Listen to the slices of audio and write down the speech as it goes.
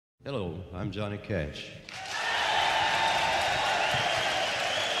Hello, I'm Johnny Cash.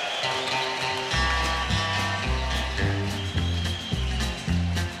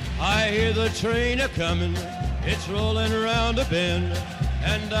 I hear the train a-comin', it's rolling around a bend,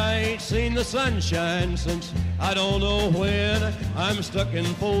 and I ain't seen the sunshine since I don't know when. I'm stuck in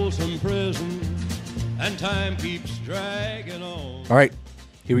Folsom Prison, and time keeps dragging on. All right,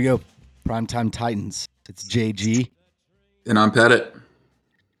 here we go. Primetime Titans. It's JG, And I'm Pettit.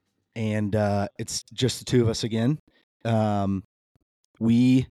 and it's just the two of us again.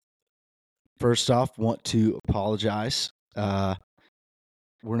 We, first off, want to apologize. We're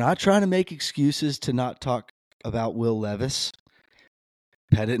not trying to make excuses to not talk about Will Levis.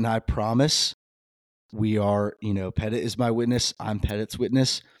 Pettit and I promise we are, Pettit is my witness. I'm Pettit's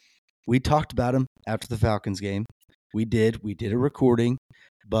witness. We talked about him after the Falcons game. We did a recording,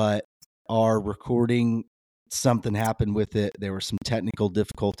 but our recording, something happened with it. There were some technical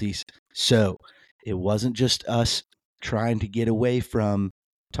difficulties. So it wasn't just us trying to get away from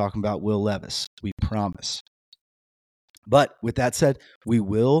talking about Will Levis. We promise. But with that said, we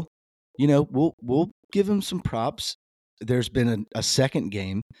will, we'll give him some props. There's been a second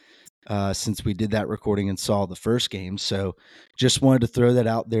game since we did that recording and saw the first game. So just wanted to throw that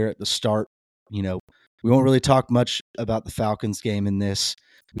out there at the start. We won't really talk much about the Falcons game in this.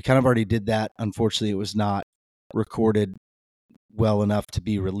 We kind of already did that. Unfortunately, it was not recorded well enough to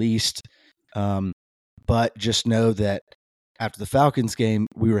be released. But just know that after the Falcons game,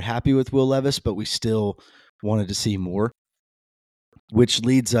 we were happy with Will Levis, but we still wanted to see more, which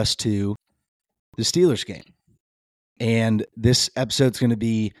leads us to the Steelers game. And this episode's going to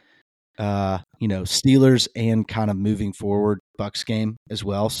be Steelers and kind of moving forward Bucs game as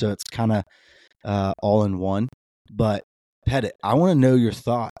well. So it's kind of all in one. But Pettit, I want to know your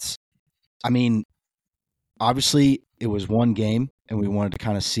thoughts. I mean, obviously it was one game and we wanted to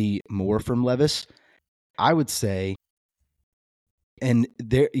kind of see more from Levis. I would say, and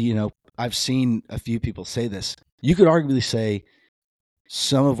there, I've seen a few people say this. You could arguably say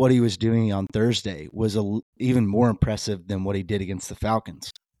some of what he was doing on Thursday was even more impressive than what he did against the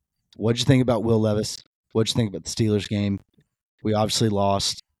Falcons. What'd you think about Will Levis? What'd you think about the Steelers game? We obviously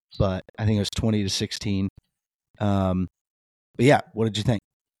lost, but I think it was 20-16. But yeah, what did you think?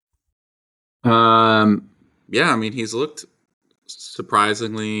 Yeah, I mean, he's looked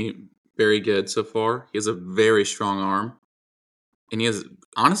surprisingly very good so far. He has a very strong arm, and he has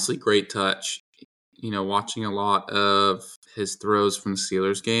honestly great touch. Watching a lot of his throws from the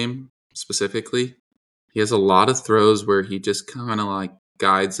Steelers game specifically, he has a lot of throws where he just kind of like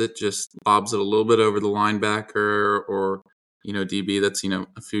guides it, just lobs it a little bit over the linebacker or DB that's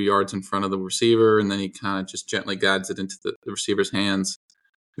a few yards in front of the receiver, and then he kind of just gently guides it into the receiver's hands,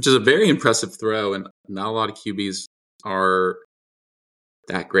 which is a very impressive throw, and not a lot of QBs are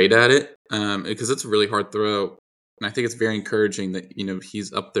that great at it because it's a really hard throw. And I think it's very encouraging that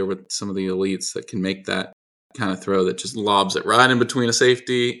he's up there with some of the elites that can make that kind of throw that just lobs it right in between a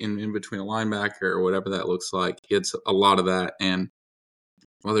safety and in between a linebacker or whatever that looks like. He had a lot of that, and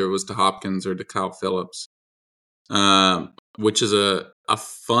whether it was to Hopkins or to Kyle Phillips, which is a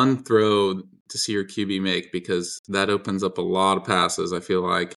fun throw to see your QB make because that opens up a lot of passes. I feel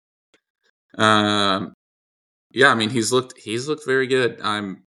like, yeah, I mean he's looked very good.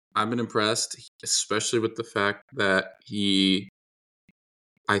 I've been impressed, especially with the fact that he,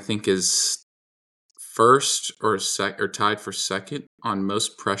 I think, is first or tied for second on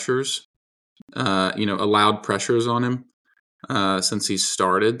most pressures. Allowed pressures on him since he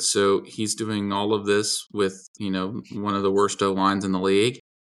started. So he's doing all of this with one of the worst O lines in the league,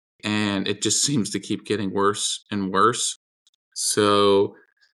 and it just seems to keep getting worse and worse. So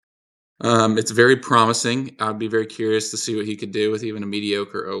it's very promising. I'd be very curious to see what he could do with even a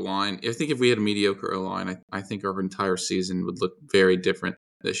mediocre O-line. I think if we had a mediocre O-line, I think our entire season would look very different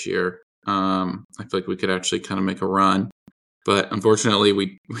this year. I feel like we could actually kind of make a run. But unfortunately,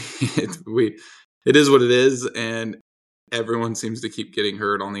 it is what it is, and everyone seems to keep getting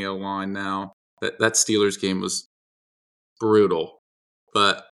hurt on the O-line now. That Steelers game was brutal.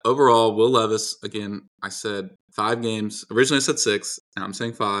 But overall, Will Levis, again, I said 5 games. Originally I said 6. Now I'm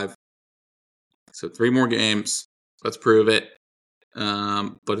saying 5. So 3 more games. Let's prove it.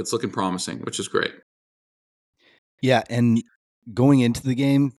 But it's looking promising, which is great. Yeah, and going into the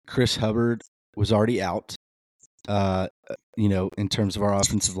game, Chris Hubbard was already out, in terms of our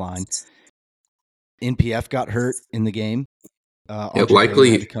offensive line. NPF got hurt in the game.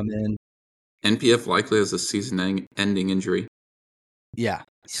 Likely had to come in. NPF likely has a season-ending injury. Yeah,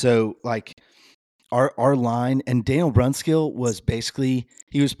 so like our line, and Daniel Brunskill was basically,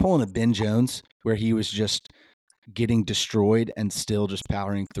 he was pulling a Ben Jones where he was just getting destroyed and still just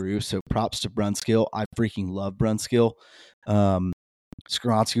powering through. So props to Brunskill. I freaking love Brunskill.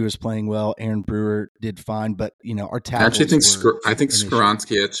 Skoronski was playing well. Aaron Brewer did fine, but our I actually tackles think were I think an issue.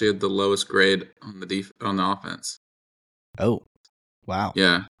 Skoronski actually had the lowest grade on on the offense. Oh, wow.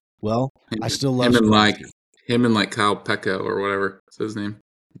 Yeah, Well, him, I still love him and Skoronski. Kyle Pecco or whatever is his name,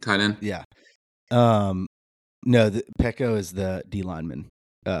 tight end. Yeah. No, Pecco is the D lineman.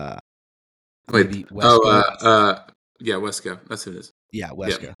 Wait, Maybe Wesco. Yeah, Wesco. That's who it is. Yeah,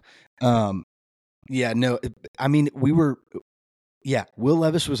 Yeah, Wesco. Yeah, no, I mean, Will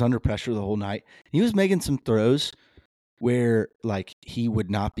Levis was under pressure the whole night. He was making some throws where like he would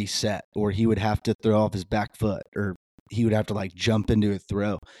not be set, or he would have to throw off his back foot, or he would have to like jump into a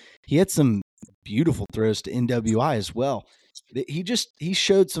throw. He had some beautiful throws to NWI as well. He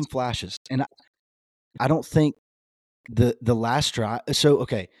showed some flashes, and I don't think the last drive. So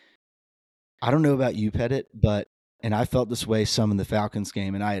okay, I don't know about you, Pettit, and I felt this way some in the Falcons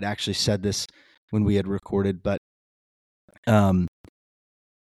game, and I had actually said this when we had recorded, but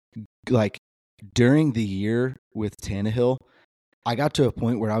like during the year with Tannehill, I got to a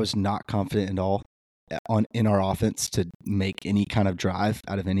point where I was not confident at all in our offense to make any kind of drive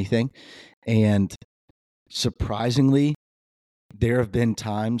out of anything. And surprisingly, there have been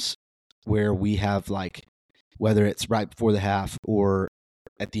times where we have like, whether it's right before the half or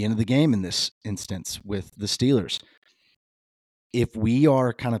at the end of the game in this instance with the Steelers, if we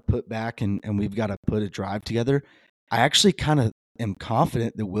are kind of put back and we've got to put a drive together, I actually kind of am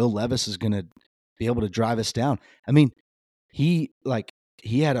confident that Will Levis is going to be able to drive us down. I mean, he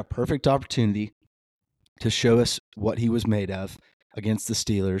had a perfect opportunity to show us what he was made of against the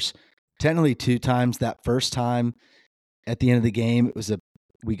Steelers. Technically 2 times. That first time at the end of the game,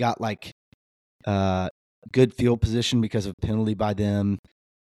 we got like good field position because of penalty by them.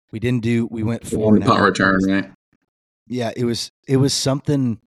 We went 4 and punt out. return, right? Yeah, it was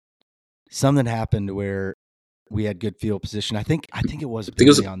something happened where we had good field position. I think it was a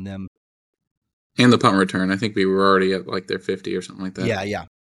penalty on them. And the punt return. I think we were already at like their 50 or something like that. Yeah.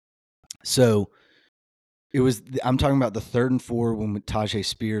 So I'm talking about the 3rd and 4 when Tajay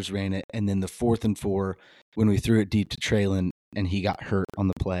Spears ran it, and then the 4th and 4 when we threw it deep to Traylon and he got hurt on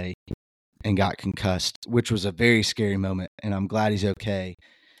the play and got concussed, which was a very scary moment. And I'm glad he's okay.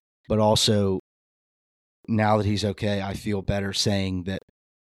 But also, now that he's okay, I feel better saying that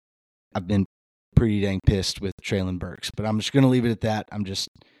I've been pretty dang pissed with Traylon Burks. But I'm just going to leave it at that. I'm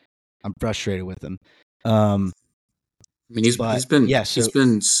frustrated with him. I mean, he's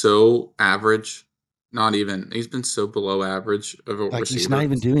been so average. Not even. He's been so below average of a receiver. He's not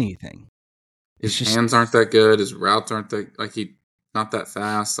even doing anything. His hands aren't that good. His routes aren't that not that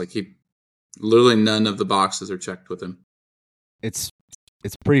fast. Literally none of the boxes are checked with him. It's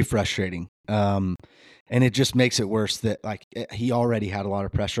pretty frustrating. And it just makes it worse that he already had a lot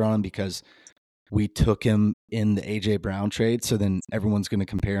of pressure on him because we took him in the AJ Brown trade. So then everyone's going to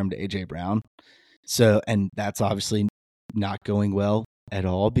compare him to AJ Brown. So, and that's obviously not going well at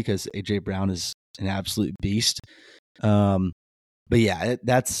all because AJ Brown is an absolute beast. But yeah,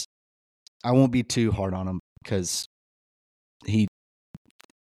 I won't be too hard on him because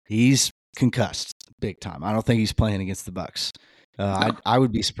he's concussed big time. I don't think he's playing against the Bucs. No. I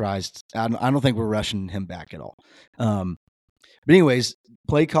would be surprised. I don't think we're rushing him back at all. But anyways,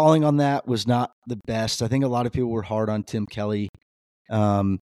 play calling on that was not the best. I think a lot of people were hard on Tim Kelly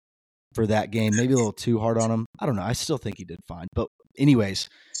for that game, maybe a little too hard on him. I don't know. I still think he did fine. But anyways,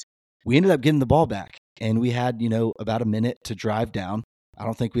 we ended up getting the ball back, and we had, about a minute to drive down. I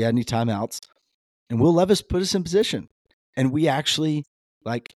don't think we had any timeouts. And Will Levis put us in position, and we actually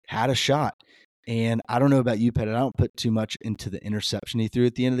had a shot. And I don't know about you, Pettit. I don't put too much into the interception he threw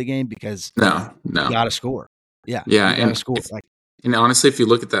at the end of the game because no, you got to score. Yeah, you got to score. And honestly, if you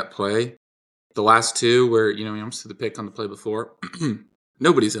look at that play, the last 2 where he almost did the pick on the play before,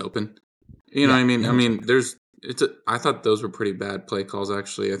 nobody's open. You know what I mean? I mean, I thought those were pretty bad play calls.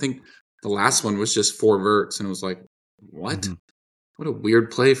 Actually, I think the last one was just 4 verts, and it was like, what? Mm-hmm. What a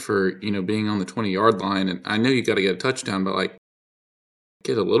weird play for being on the 20-yard line. And I know you got to get a touchdown, but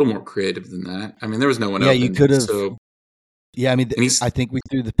get a little more creative than that. I mean, there was no one open. Yeah, you could have. So, yeah, I mean, I think we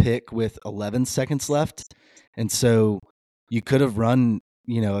threw the pick with 11 seconds left, and so you could have run,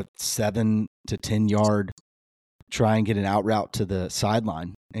 a 7 to 10 yard, try and get an out route to the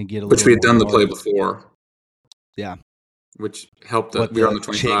sideline and get a which we had done the play before. Yeah, which helped that we were on the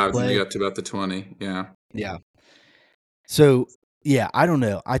 25 and we got to about the 20. Yeah, yeah. So yeah, I don't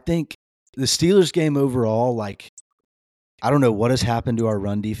know. I think the Steelers game overall, I don't know what has happened to our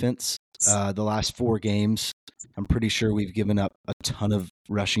run defense. The last 4 games, I'm pretty sure we've given up a ton of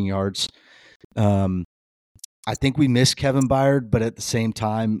rushing yards. I think we miss Kevin Byard, but at the same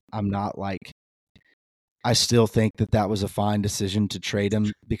time, I'm not like, I still think that was a fine decision to trade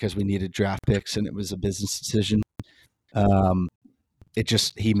him because we needed draft picks and it was a business decision.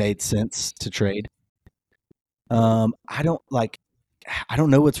 He made sense to trade. I don't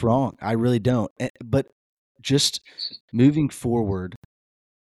know what's wrong. I really don't. But just moving forward,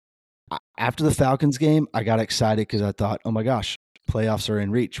 after the Falcons game, I got excited because I thought, oh my gosh, playoffs are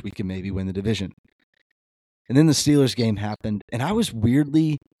in reach. We can maybe win the division. And then the Steelers game happened, and I was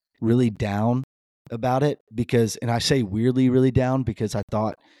weirdly really down about it and I say weirdly really down because I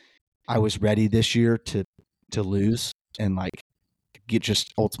thought I was ready this year to lose and like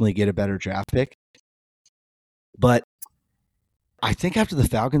ultimately get a better draft pick. But I think after the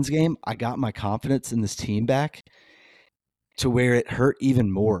Falcons game, I got my confidence in this team back to where it hurt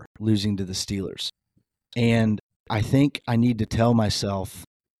even more losing to the Steelers. And I think I need to tell myself,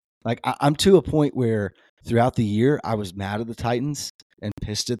 like, I'm to a point where throughout the year, I was mad at the Titans and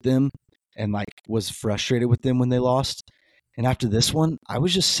pissed at them and like was frustrated with them when they lost. And after this one, I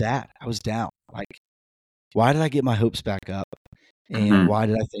was just sad. I was down. Like, why did I get my hopes back up? And why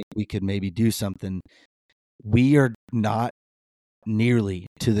did I think we could maybe do something? We are not nearly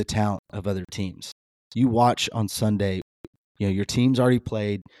to the talent of other teams. You watch on Sunday, your team's already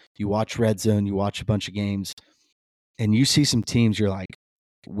played. You watch Red Zone, you watch a bunch of games, and you see some teams you're like,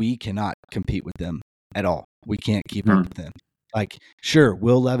 we cannot compete with them at all. We can't keep up with them. Like, sure,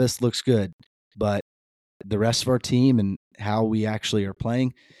 Will Levis looks good, but the rest of our team and how we actually are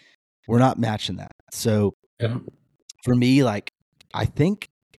playing, we're not matching that. So for me, like, I think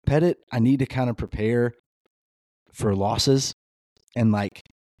Pettit, I need to kind of prepare for losses and like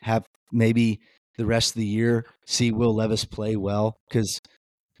have maybe the rest of the year see Will Levis play well because,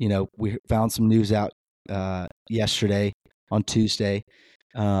 we found some news out yesterday on Tuesday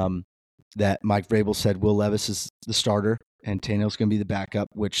that Mike Vrabel said Will Levis is the starter and Tannehill's going to be the backup,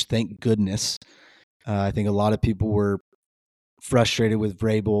 which thank goodness. I think a lot of people were frustrated with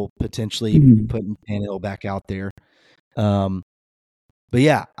Vrabel potentially putting Tannehill back out there. But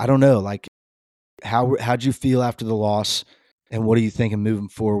yeah, I don't know. Like, how'd you feel after the loss, and what are you thinking moving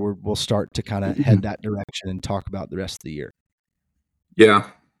forward? We'll start to kind of head that direction and talk about the rest of the year. Yeah,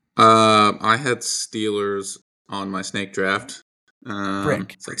 I had Steelers on my snake draft. So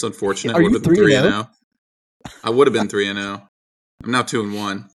that's unfortunate. Are you 3-0? I would have been 3-0. I'm now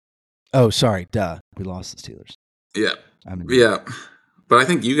 2-1. Oh, sorry. Duh. We lost the Steelers. Yeah. Yeah. But I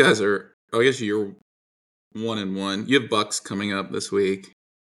think you guys are, I guess you're 1-1. You have Bucks coming up this week.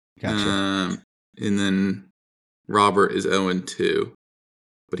 Gotcha. And then Robert is 0-2.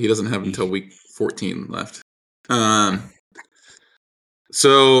 But he doesn't have until week 14 left.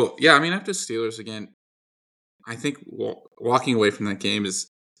 So, yeah, I mean, after Steelers again, I think walking away from that game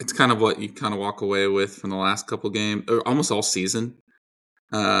it's kind of what you kind of walk away with from the last couple games, or almost all season,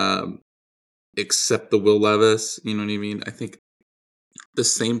 except the Will Levis. You know what I mean? I think the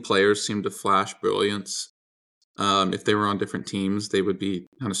same players seem to flash brilliance. If they were on different teams, they would be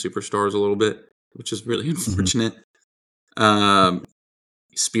kind of superstars a little bit, which is really unfortunate.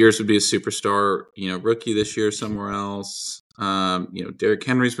 Spears would be a superstar, rookie this year somewhere else. Derrick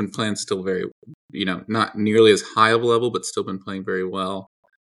Henry's been playing still very, not nearly as high of a level, but still been playing very well.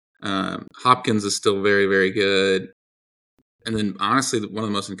 Hopkins is still very, very good. And then honestly, one of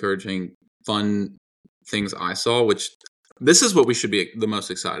the most encouraging, fun things I saw, which this is what we should be the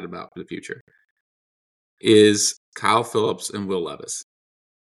most excited about for the future, is Kyle Phillips and Will Levis.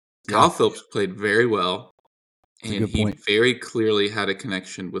 Yeah. Kyle Phillips played very well, and he very clearly had a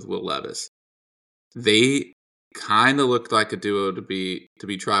connection with Will Levis. They kind of looked like a duo to be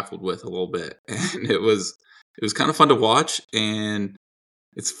trifled with a little bit, and it was kind of fun to watch, and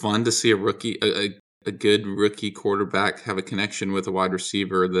it's fun to see a rookie, a good rookie quarterback have a connection with a wide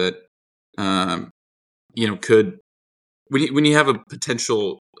receiver that, could when you have a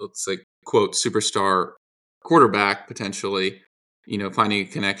potential, let's say, quote, superstar quarterback potentially, finding a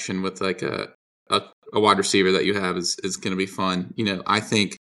connection with like a wide receiver that you have is going to be fun. I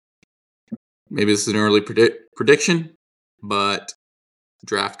think maybe this is an early prediction, but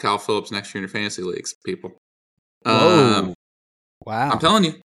draft Kyle Phillips next year in your fantasy leagues, people. Whoa. Wow. I'm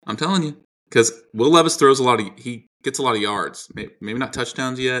telling you, because Will Levis he gets a lot of yards. Maybe not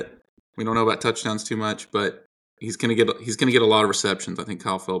touchdowns yet. We don't know about touchdowns too much, but he's gonna get a lot of receptions. I think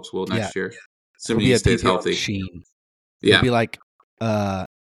Kyle Phillips will next year, assuming he stays healthy. Machine. Yeah, he'll be like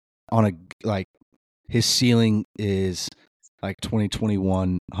his ceiling is like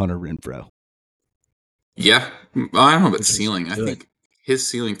 2021 Hunter Renfrow. Yeah, I don't know about ceiling. I think his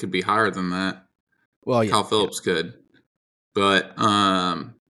ceiling could be higher than that. Well, yeah, Kyle Phillips could, but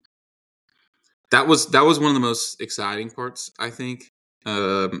that was one of the most exciting parts, I think.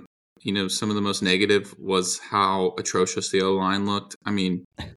 Some of the most negative was how atrocious the O-line looked. I mean,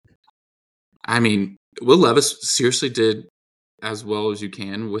 Will Levis seriously did as well as you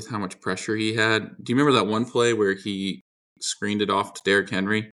can with how much pressure he had. Do you remember that one play where he screened it off to Derrick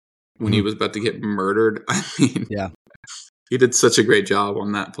Henry when he was about to get murdered? I mean, Yeah. he did such a great job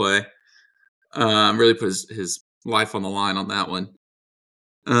on that play. Really put his life on the line on that one.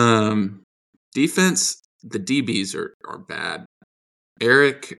 Defense, the DBs are bad.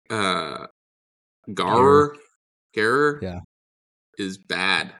 Eric Garrer Yeah. is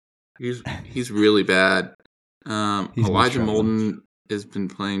bad. He's really bad. He's been Elijah struggling. Molden has been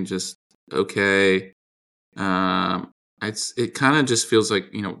playing just okay. It kind of just feels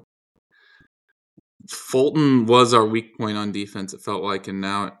like, Fulton was our weak point on defense, it felt like, and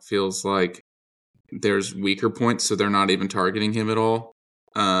now it feels like there's weaker points, so they're not even targeting him at all.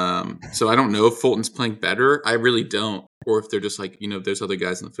 So I don't know if Fulton's playing better. I really don't. Or if they're just like, there's other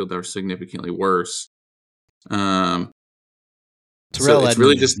guys in the field that are significantly worse. So Terrell it's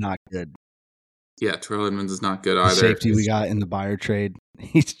really Edmonds just is not good. Yeah, Terrell Edmonds is not good The either. safety we got in the buyer trade,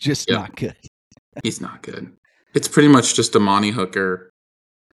 he's just not good. He's not good. It's pretty much just Amani Hooker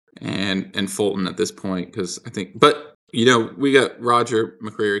and Fulton at this point, because I think. But we got Roger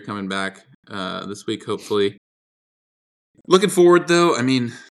McCreary coming back this week, hopefully. Looking forward, though. I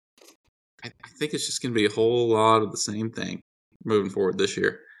mean, I think it's just going to be a whole lot of the same thing moving forward this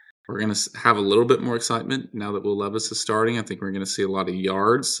year. We're going to have a little bit more excitement now that Will Levis is starting. I think we're going to see a lot of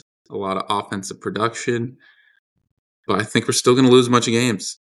yards, a lot of offensive production. But I think we're still going to lose a bunch of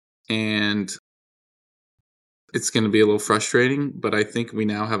games. And it's going to be a little frustrating, but I think we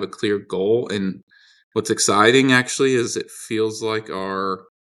now have a clear goal. And what's exciting, actually, is it feels like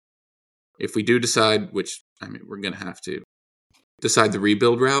if we do decide, which, we're going to have to decide the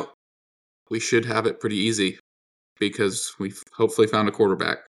rebuild route, we should have it pretty easy because we've hopefully found a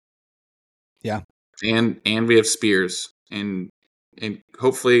quarterback. Yeah. And we have Spears and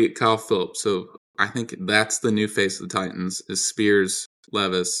hopefully Kyle Phillips. So I think that's the new face of the Titans is Spears,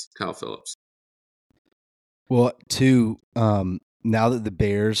 Levis, Kyle Phillips. Well, now that the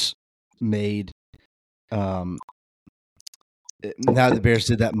Bears made, now that the Bears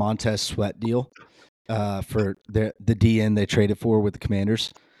did that Montez Sweat deal for the DN they traded for with the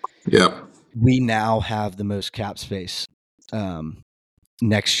Commanders, yeah, we now have the most cap space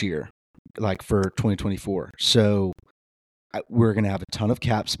next year, like for 2024. So we're going to have a ton of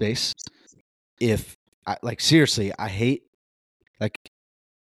cap space. Seriously, I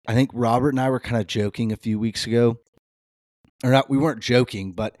think Robert and I were kind of joking a few weeks ago. Or not, we weren't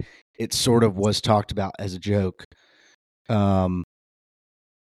joking, but it sort of was talked about as a joke about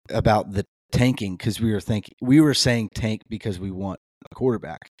the tanking, because we were saying tank because we want a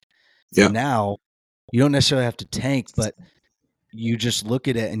quarterback. Yeah. And now you don't necessarily have to tank, but you just look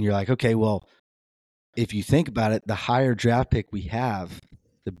at it and you're like, okay, well, if you think about it, the higher draft pick we have,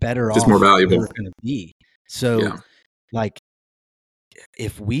 the better just off more valuable we're going to be. So,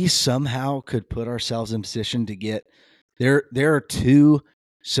 if we somehow could put ourselves in position to get there are two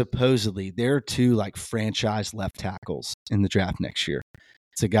like franchise left tackles in the draft next year.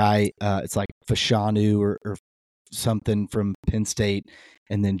 It's a guy, it's like Fashanu or something from Penn State,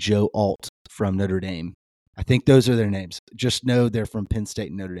 and then Joe Alt from Notre Dame. I think those are their names. Just know they're from Penn State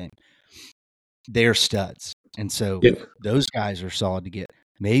and Notre Dame. They're studs. And so those guys are solid to get.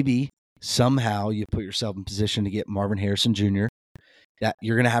 Maybe somehow you put yourself in position to get Marvin Harrison Jr. That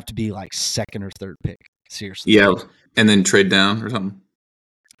you're going to have to be like second or third pick. Seriously. Yeah. And then trade down or something.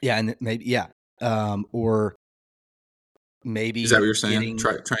 Yeah. And maybe, or maybe is that what you're saying?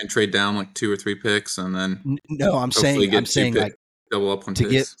 Try and trade down like 2 or 3 picks and then no, I'm saying like double up on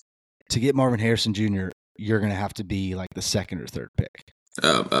picks. To get Marvin Harrison Jr., you're going to have to be like the second or third pick.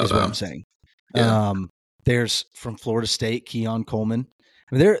 Is what I'm saying. Yeah. There's from Florida State, Keon Coleman.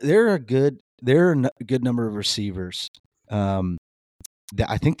 There are a good number of receivers. I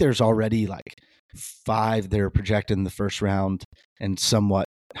think there's already like 5 that are projected in the first round and somewhat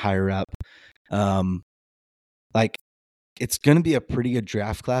higher up. It's going to be a pretty good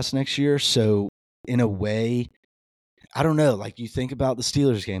draft class next year. So in a way, I don't know, like you think about the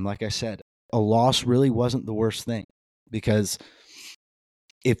Steelers game, like I said, a loss really wasn't the worst thing, because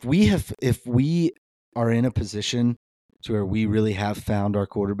if we are in a position to where we really have found our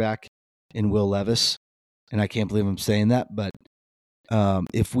quarterback in Will Levis, and I can't believe I'm saying that, but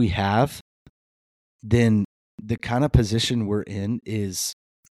if we have, then the kind of position we're in is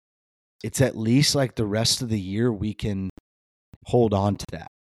it's at least like the rest of the year we can hold on to that.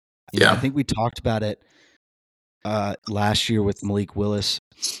 I think we talked about it last year with Malik Willis.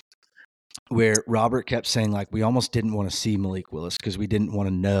 where Robert kept saying, like, we almost didn't want to see Malik Willis because we didn't want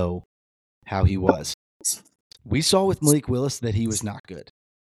to know how he was. We saw with Malik Willis that he was not good.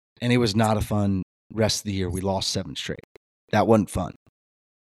 And it was not a fun rest of the year. We lost 7 straight. That wasn't fun.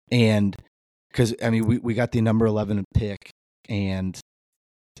 And because, I mean, we got the number 11 pick and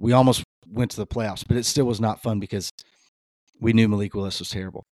we almost went to the playoffs, but it still was not fun because we knew Malik Willis was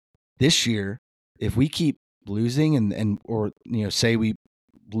terrible. This year, if we keep losing or, you know, say we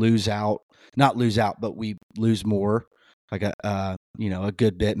not lose out, but we lose more, like a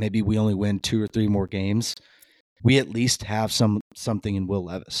good bit, maybe we only win 2 or 3 more games, we at least have something in Will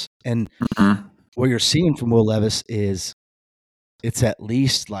Levis. And what you're seeing from Will Levis is it's at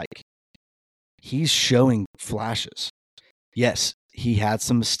least like he's showing flashes. Yes, he had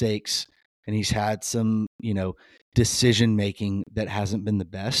some mistakes and he's had some, you know, decision making that hasn't been the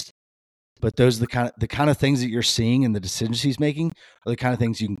best. But those are the kind of things that you're seeing and the decisions he's making are the kind of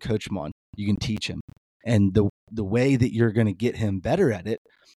things you can coach him on. You can teach him. And the way that you're going to get him better at it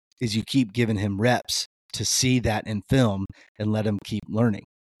is you keep giving him reps to see that in film and let him keep learning.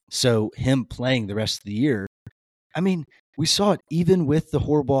 So him playing the rest of the year, I mean, we saw it even with the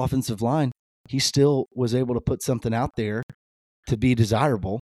horrible offensive line. He still was able to put something out there to be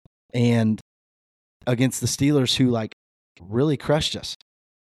desirable, and against the Steelers, who like really crushed us.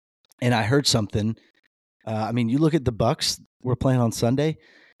 And I heard something. I mean, you look at the Bucs we're playing on Sunday.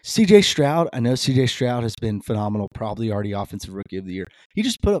 CJ Stroud, I know CJ Stroud has been phenomenal, probably already offensive rookie of the year. He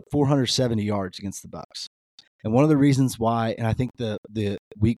just put up 470 yards against the Bucs. And one of the reasons why, and I think the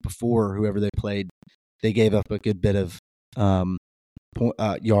week before, whoever they played, they gave up a good bit of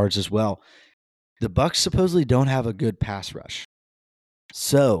yards as well. The Bucs supposedly don't have a good pass rush.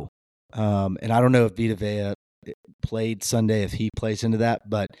 So, and I don't know if Vita Vea played Sunday, if he plays into that,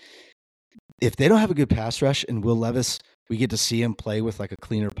 but if they don't have a good pass rush and Will Levis, we get to see him play with like a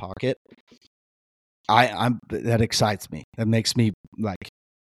cleaner pocket, that excites me. That makes me like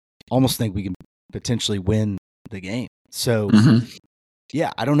almost think we can potentially win the game. So,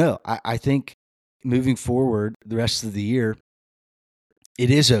 yeah, I don't know. I think moving forward the rest of the year,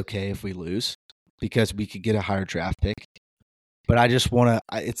 it is okay if we lose because we could get a higher draft pick. But I just want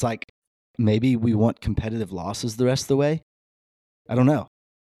to, it's like maybe we want competitive losses the rest of the way. I don't know.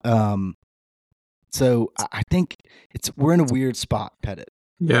 So I think we're in a weird spot, Pettit.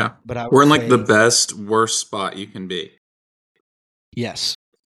 Yeah. But we're in like the best, worst spot you can be. Yes.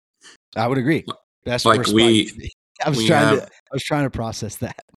 I would agree. Best, like worst spot you can be. I was trying to process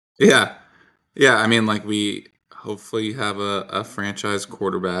that. Yeah. Yeah. I mean, like we hopefully have a franchise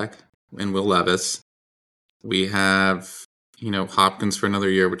quarterback in Will Levis. We have, you know, Hopkins for another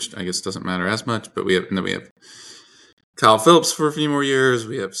year, which I guess doesn't matter as much, but we have Kyle Phillips for a few more years.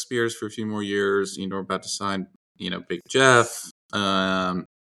 We have Spears for a few more years. You know, we're about to sign, you know, Big Jeff.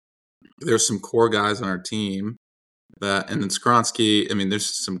 There's some core guys on our team and then Skronsky. I mean,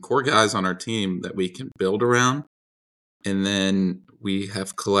 there's some core guys on our team that we can build around. And then we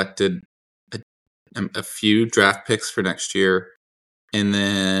have collected a few draft picks for next year. And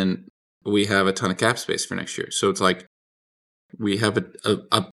then we have a ton of cap space for next year. So it's like we have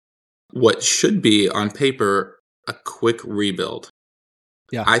a what should be on paper a quick rebuild.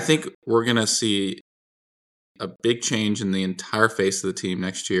 Yeah. I think we're going to see a big change in the entire face of the team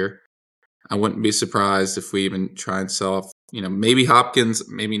next year. I wouldn't be surprised if we even try and sell off, you know, maybe Hopkins,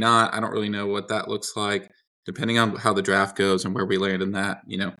 maybe not. I don't really know what that looks like. Depending on how the draft goes and where we land in that,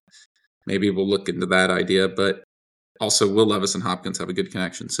 you know, maybe we'll look into that idea. But also, Will Levis and Hopkins have a good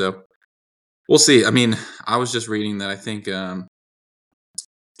connection. So we'll see. I mean, I was just reading that I think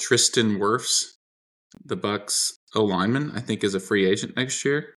Tristan Wirfs, the Bucs O-lineman, I think is a free agent next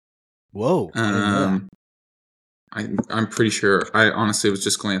year. Whoa. I didn't know that. I'm pretty sure. I honestly was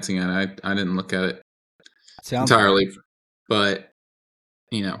just glancing at it. I didn't look at it entirely. Right. But,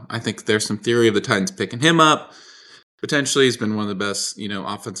 you know, I think there's some theory of the Titans picking him up. Potentially, he's been one of the best, you know,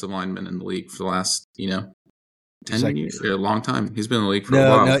 offensive linemen in the league for the last, you know, 10 years. A long time. He's been in the league for a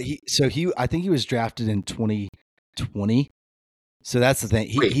while. No, I think he was drafted in 2020. So that's the thing.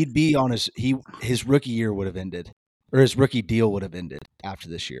 He'd be on his rookie year would have ended, or his rookie deal would have ended after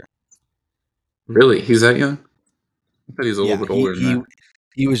this year. Really? He's that young? I thought he was a little bit older than that.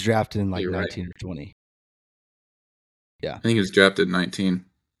 He was drafted in like 19 or 20. Yeah. I think he was drafted in 19.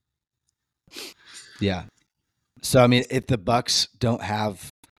 Yeah. So, I mean, if the Bucs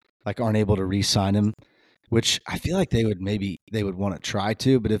aren't able to re-sign him, which I feel like they would want to try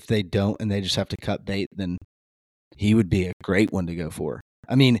to, but if they don't and they just have to cut bait, then he would be a great one to go for.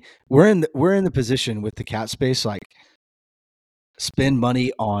 I mean, we're in the position with the cap space, like spend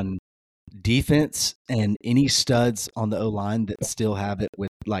money on defense and any studs on the O-line that still have it with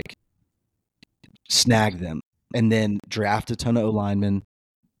like snag them, and then draft a ton of O-linemen,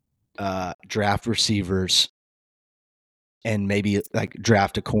 draft receivers, and maybe like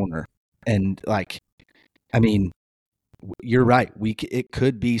draft a corner. And like, I mean, you're right. It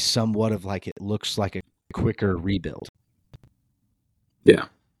could be somewhat of like, it looks like a quicker rebuild. Yeah.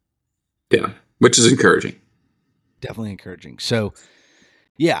 Which is encouraging. Definitely encouraging. So,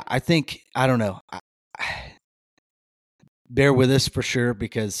 yeah, I think, I don't know. Bear with us for sure,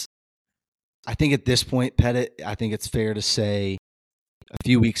 because I think at this point, Pettit, I think it's fair to say a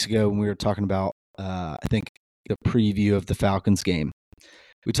few weeks ago when we were talking about, I think the preview of the Falcons game,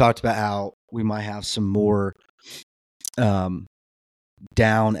 we talked about how we might have some more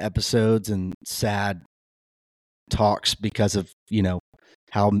down episodes and sad talks because of,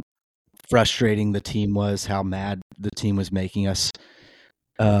 how frustrating the team was, how mad the team was making us.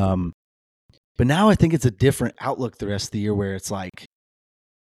 But now I think it's a different outlook the rest of the year, where it's like,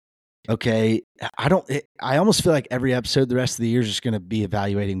 okay, I almost feel like every episode the rest of the year is just going to be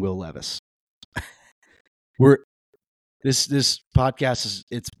evaluating Will Levis. This podcast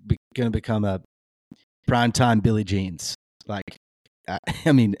it's going to become a primetime Billie Jeans. Like,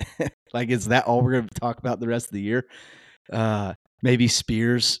 I mean, like, is that all we're going to talk about the rest of the year? Maybe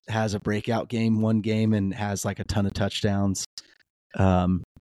Spears has a breakout game, one game, and has like a ton of touchdowns.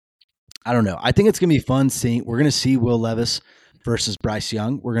 I don't know. I think it's going to be fun seeing. We're going to see Will Levis versus Bryce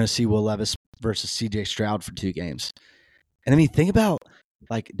Young. We're going to see Will Levis versus CJ Stroud for 2 games. And I mean, think about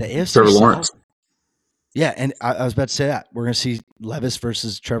like the AFC Trevor South. Lawrence. Yeah, and I was about to say that. We're going to see Levis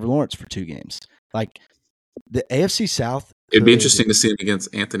versus Trevor Lawrence for 2 games. Like, the AFC South. It'd be interesting to see him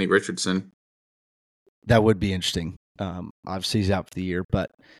against Anthony Richardson. That would be interesting. Obviously, he's out for the year, but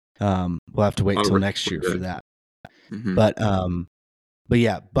we'll have to wait till next year for that. Mm-hmm. But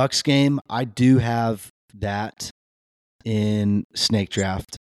yeah, Bucs game, I do have that in Snake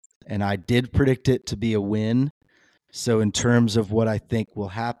Draft, and I did predict it to be a win. So in terms of what I think will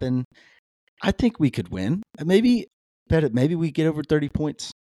happen, I think we could win. Maybe we get over 30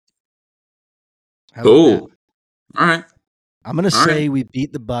 points. How about that? All right. I'm going to say we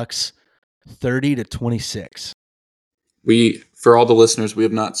beat the Bucs 30-26. For all the listeners, we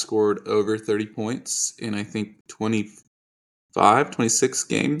have not scored over 30 points in, I think, 26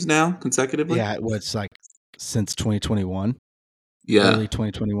 games now consecutively. Yeah, it's like since 2021. Yeah. Early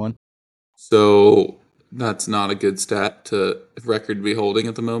 2021. So that's not a good stat to record be holding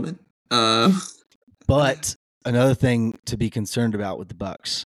at the moment. But another thing to be concerned about with the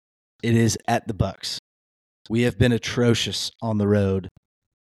Bucs, it is at the Bucs. We have been atrocious on the road.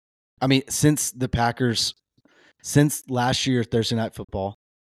 I mean, since last year, Thursday Night Football,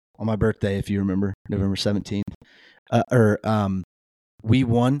 on my birthday, if you remember, November 17th, we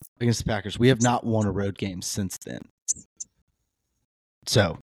won against the Packers. We have not won a road game since then.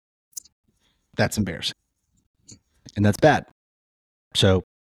 So that's embarrassing. And that's bad. So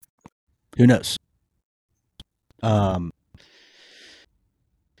who knows?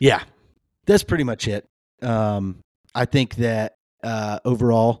 Yeah, that's pretty much it. I think that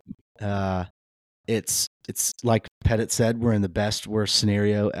overall, it's like Pettit said, we're in the best worst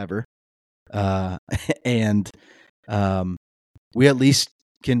scenario ever, and we at least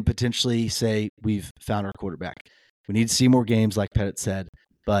can potentially say we've found our quarterback. We need to see more games, like Pettit said,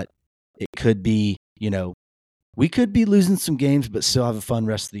 but it could be, we could be losing some games, but still have a fun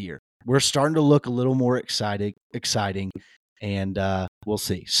rest of the year. We're starting to look a little more exciting, and we'll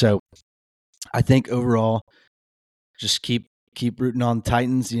see. So I think overall, just keep rooting on the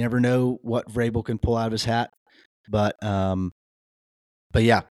Titans. You never know what Vrabel can pull out of his hat, but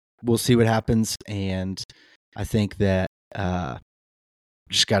yeah, we'll see what happens. And I think that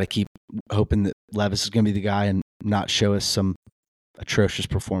just got to keep hoping that Levis is going to be the guy and not show us some atrocious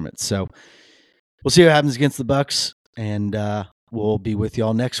performance. So we'll see what happens against the Bucs, and we'll be with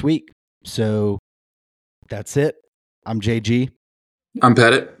y'all next week. So that's it. I'm JG. I'm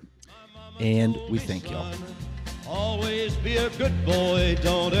Pettit. And we thank y'all. Always be a good boy,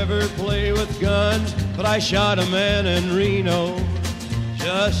 don't ever play with guns. But I shot a man in Reno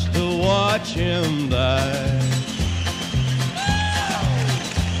just to watch him die.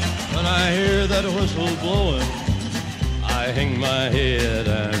 When I hear that whistle blowing, I hang my head